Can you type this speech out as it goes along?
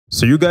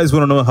So you guys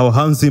want to know how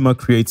Hans Zimmer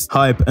creates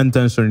hype and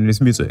tension in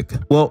his music?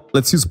 Well,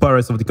 let's use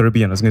Pirates of the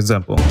Caribbean as an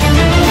example.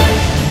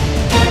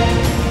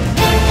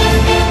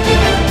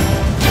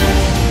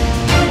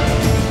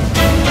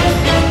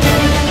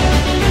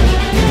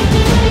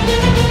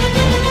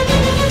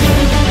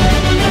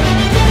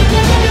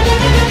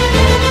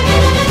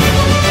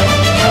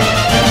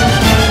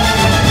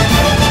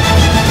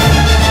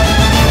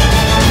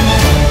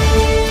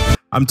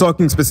 I'm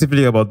talking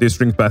specifically about this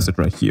string passage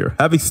right here.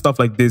 Having stuff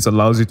like this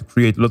allows you to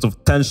create lots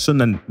of tension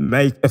and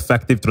make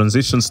effective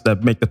transitions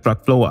that make the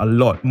track flow a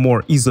lot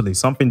more easily,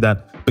 something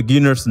that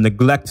beginners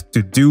neglect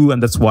to do,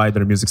 and that's why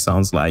their music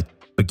sounds like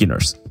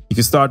beginners. If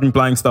you start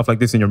implying stuff like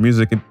this in your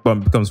music, it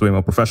becomes way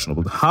more professional.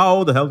 But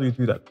how the hell do you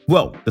do that?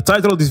 Well, the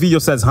title of this video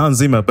says Hans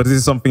Zimmer, but this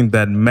is something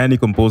that many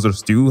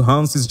composers do.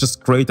 Hans is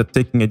just great at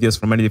taking ideas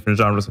from many different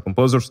genres of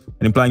composers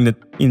and implying it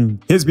in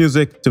his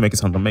music to make it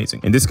sound amazing.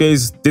 In this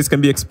case, this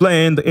can be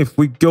explained if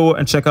we go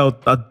and check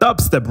out a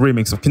dubstep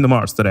remix of Kingdom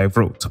Hearts that I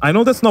wrote. I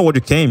know that's not what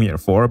you came here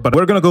for, but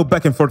we're gonna go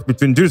back and forth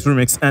between this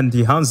remix and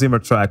the Hans Zimmer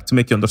track to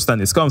make you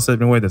understand this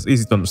concept in a way that's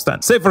easy to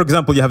understand. Say, for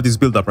example, you have this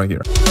build-up right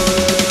here.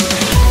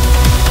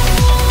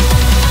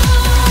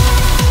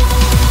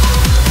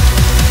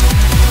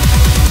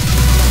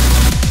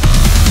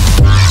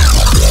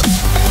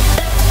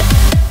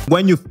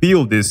 When you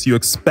feel this, you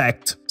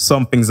expect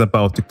something's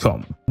about to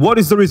come. What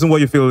is the reason why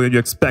you feel you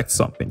expect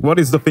something? What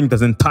is the thing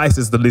that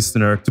entices the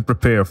listener to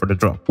prepare for the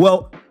drop?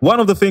 Well,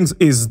 one of the things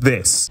is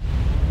this.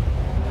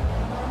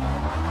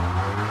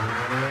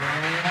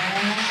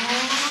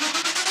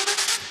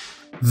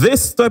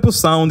 This type of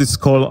sound is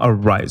called a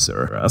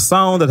riser, a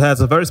sound that has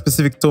a very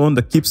specific tone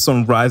that keeps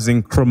on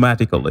rising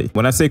chromatically.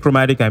 When I say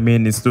chromatic, I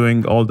mean it's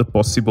doing all the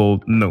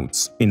possible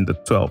notes in the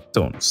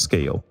 12-tone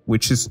scale,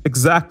 which is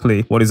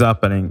exactly what is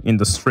happening in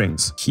the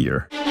strings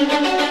here.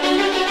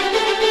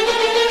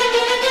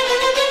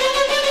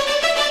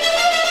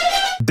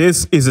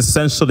 This is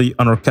essentially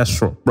an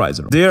orchestral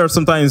riser. They are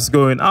sometimes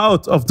going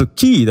out of the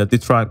key that the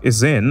track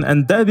is in,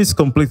 and that is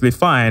completely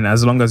fine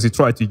as long as you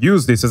try to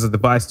use this as a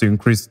device to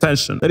increase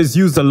tension. That is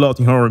used a lot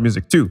in horror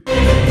music too.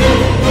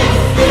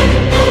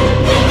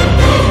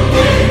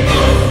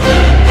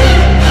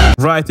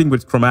 Writing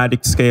with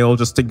chromatic scale,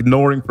 just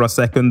ignoring for a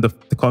second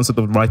the concept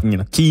of writing in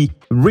a key,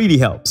 really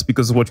helps,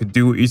 because what you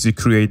do is you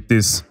create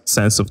this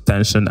sense of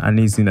tension and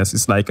easiness.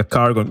 It's like a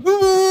car going...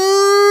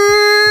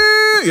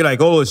 You're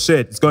like, oh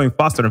shit, it's going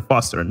faster and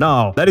faster.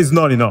 No, that is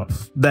not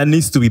enough. That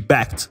needs to be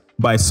backed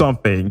by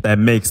something that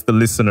makes the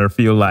listener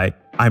feel like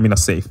I'm in a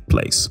safe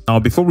place. Now,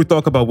 before we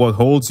talk about what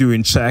holds you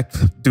in check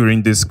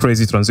during this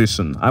crazy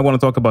transition, I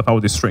want to talk about how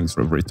these strings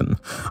were written.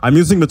 I'm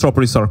using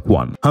Metropolis Arc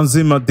 1. Hans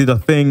Zimmer did a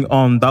thing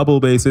on double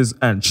basses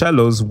and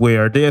cellos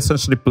where they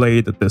essentially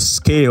played the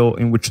scale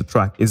in which the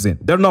track is in.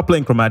 They're not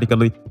playing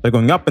chromatically, they're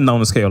going up and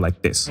down the scale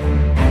like this. You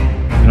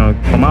know,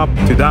 from up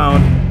to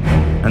down,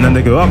 and then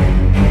they go up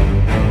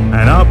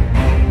and up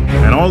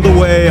and all the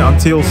way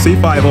until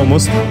C5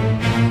 almost.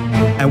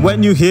 And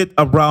when you hit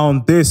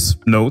around this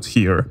note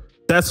here,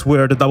 that's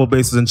where the double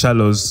basses and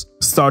cellos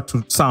start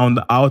to sound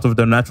out of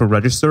their natural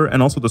register,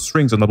 and also the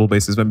strings on double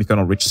basses when we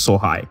cannot reach so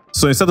high.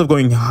 So instead of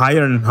going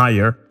higher and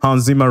higher,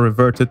 Hans Zimmer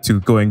reverted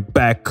to going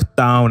back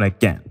down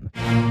again,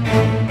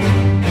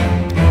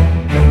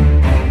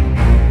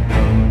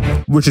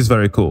 which is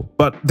very cool.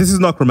 But this is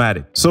not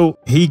chromatic. So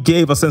he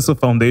gave a sense of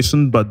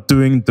foundation, but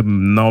doing the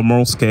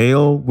normal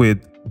scale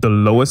with the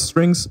lowest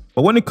strings.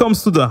 But when it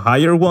comes to the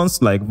higher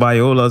ones, like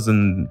violas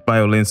and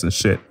violins and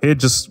shit, it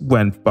just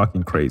went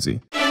fucking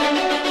crazy.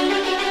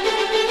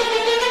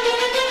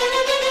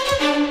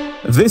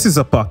 This is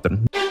a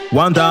pattern.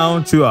 1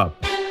 down, 2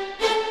 up.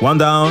 1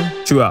 down,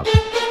 2 up.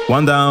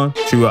 1 down,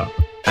 2 up.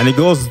 And it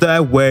goes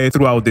that way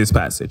throughout this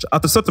passage.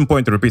 At a certain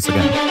point, it repeats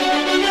again.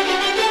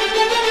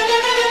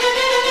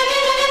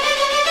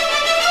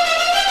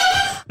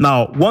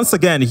 Now, once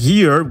again,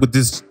 here with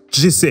this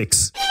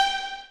G6,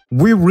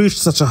 we reached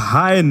such a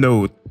high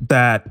note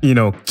that, you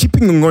know,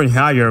 keeping on going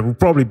higher would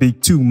probably be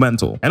too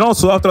mental. And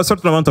also, after a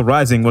certain amount of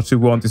rising, what you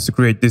want is to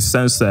create this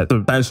sense that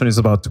the tension is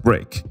about to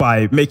break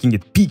by making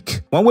it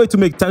peak. One way to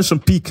make tension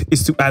peak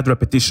is to add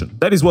repetition.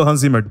 That is what Hans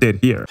Zimmer did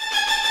here.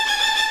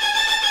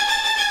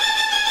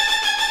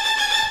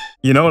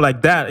 You know,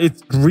 like that, it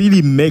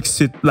really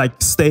makes it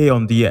like stay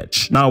on the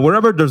edge. Now,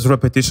 wherever there's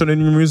repetition in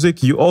your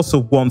music, you also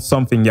want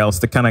something else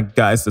that kind of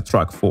guides the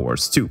track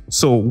forwards too.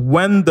 So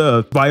when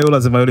the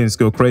violas and violins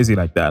go crazy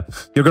like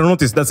that, you're gonna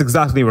notice that's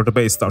exactly where the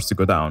bass starts to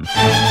go down.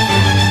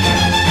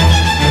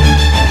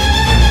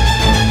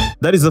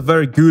 That is a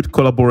very good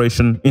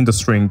collaboration in the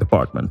string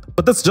department.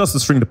 But that's just the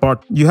string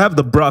department. You have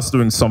the brass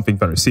doing something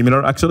very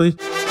similar, actually.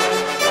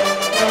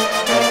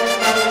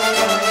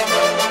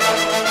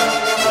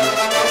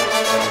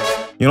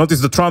 You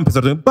notice the trumpets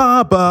are doing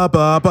ba ba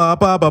ba ba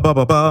ba ba ba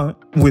ba ba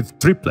with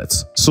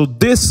triplets. So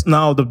this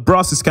now, the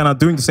brass is kind of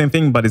doing the same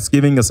thing, but it's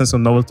giving a sense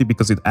of novelty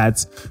because it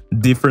adds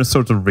different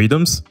sorts of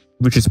rhythms,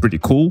 which is pretty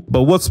cool.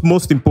 But what's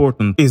most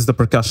important is the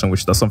percussion,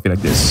 which does something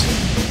like this.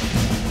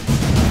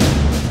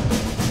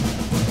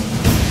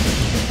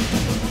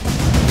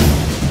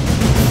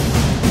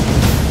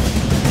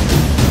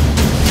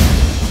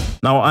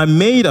 Now, I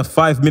made a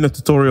 5-minute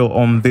tutorial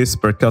on this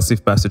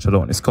percussive passage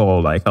alone. It's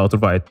called like how to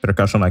write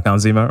percussion like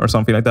Hans Zimmer or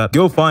something like that.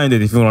 Go find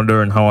it if you want to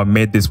learn how I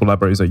made these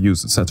libraries I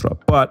use, etc.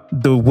 But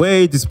the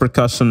way this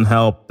percussion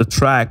helped the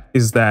track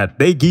is that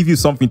they give you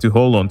something to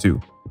hold on to.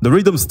 The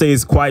rhythm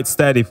stays quite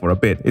steady for a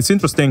bit. It's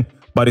interesting,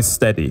 but it's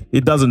steady.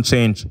 It doesn't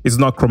change. It's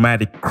not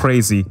chromatic,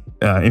 crazy,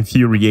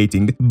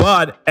 infuriating.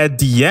 But at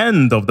the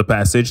end of the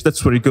passage,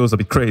 that's where it goes a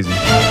bit crazy.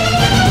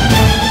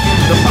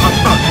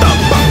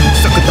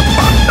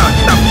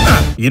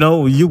 You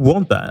know, you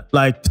want that.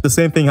 Like, the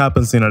same thing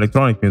happens in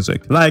electronic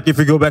music. Like, if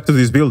we go back to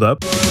this build-up.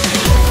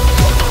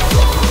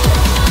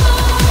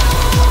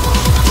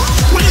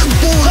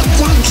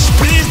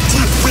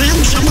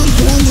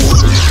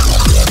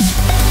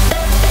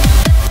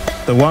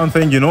 The one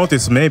thing you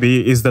notice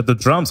maybe is that the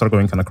drums are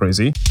going kind of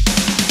crazy.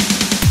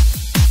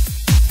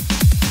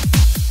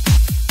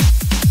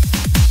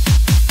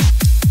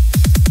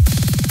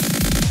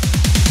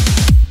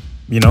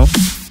 You know,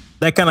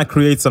 that kind of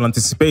creates an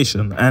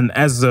anticipation. And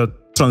as the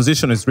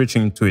transition is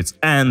reaching to its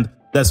end,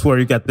 that's where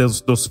you get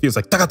those feels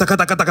like taka taka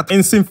taka taka.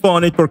 In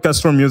symphonic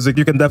orchestral music,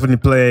 you can definitely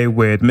play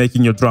with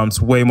making your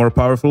drums way more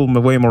powerful,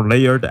 way more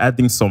layered,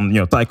 adding some,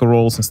 taiko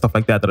rolls and stuff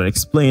like that I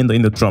explained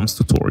in the drums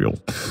tutorial.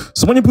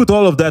 So when you put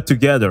all of that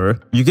together,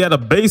 you get a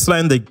bass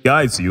line that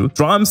guides you,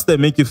 drums that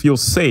make you feel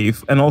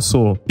safe and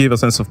also give a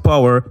sense of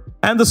power,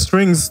 and the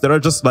strings that are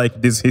just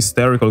like these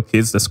hysterical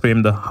kids that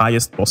scream the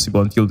highest possible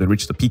until they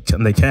reach the peak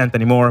and they can't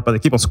anymore, but they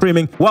keep on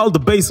screaming, while the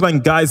bass line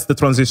guides the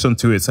transition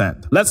to its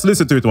end. Let's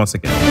listen to it once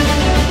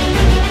again.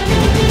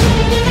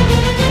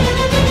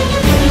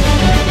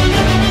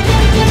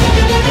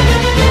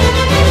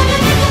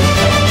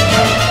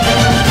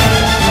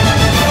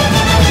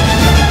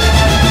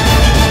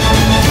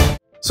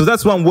 So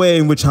that's one way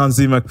in which Hans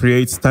Zimmer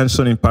creates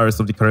tension in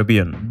Pirates of the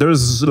Caribbean.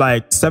 There's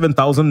like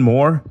 7,000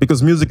 more,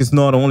 because music is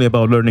not only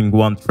about learning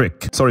one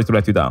trick. Sorry to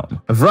let you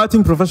down.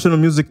 Writing professional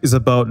music is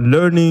about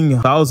learning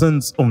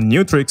thousands of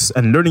new tricks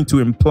and learning to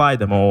imply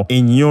them all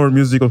in your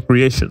musical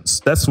creations.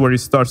 That's where it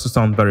starts to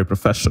sound very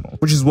professional,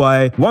 which is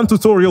why one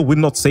tutorial will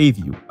not save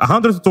you.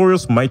 100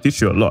 tutorials might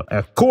teach you a lot.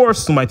 A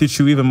course might teach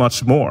you even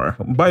much more.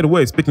 By the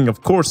way, speaking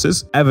of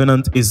courses,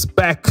 Evident is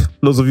back.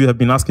 Lots of you have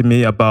been asking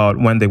me about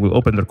when they will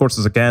open their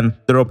courses again.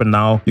 They're open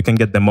now. You can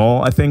get them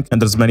all, I think. And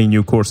there's many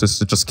new courses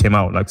that just came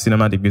out, like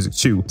cinematic music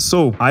too.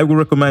 So I would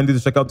recommend you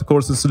to check out the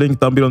courses link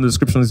down below in the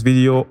description of this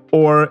video.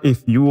 Or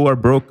if you are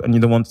broke and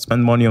you don't want to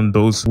spend money on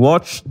those,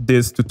 watch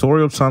this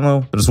tutorial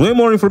channel. There's way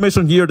more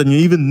information here than you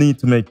even need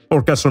to make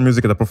orchestral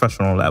music at a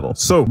professional level.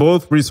 So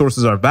both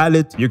resources are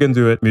valid. You can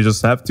do it. You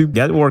just have to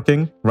get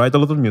working, write a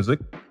lot of music.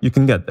 You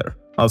can get there.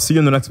 I'll see you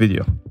in the next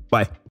video. Bye.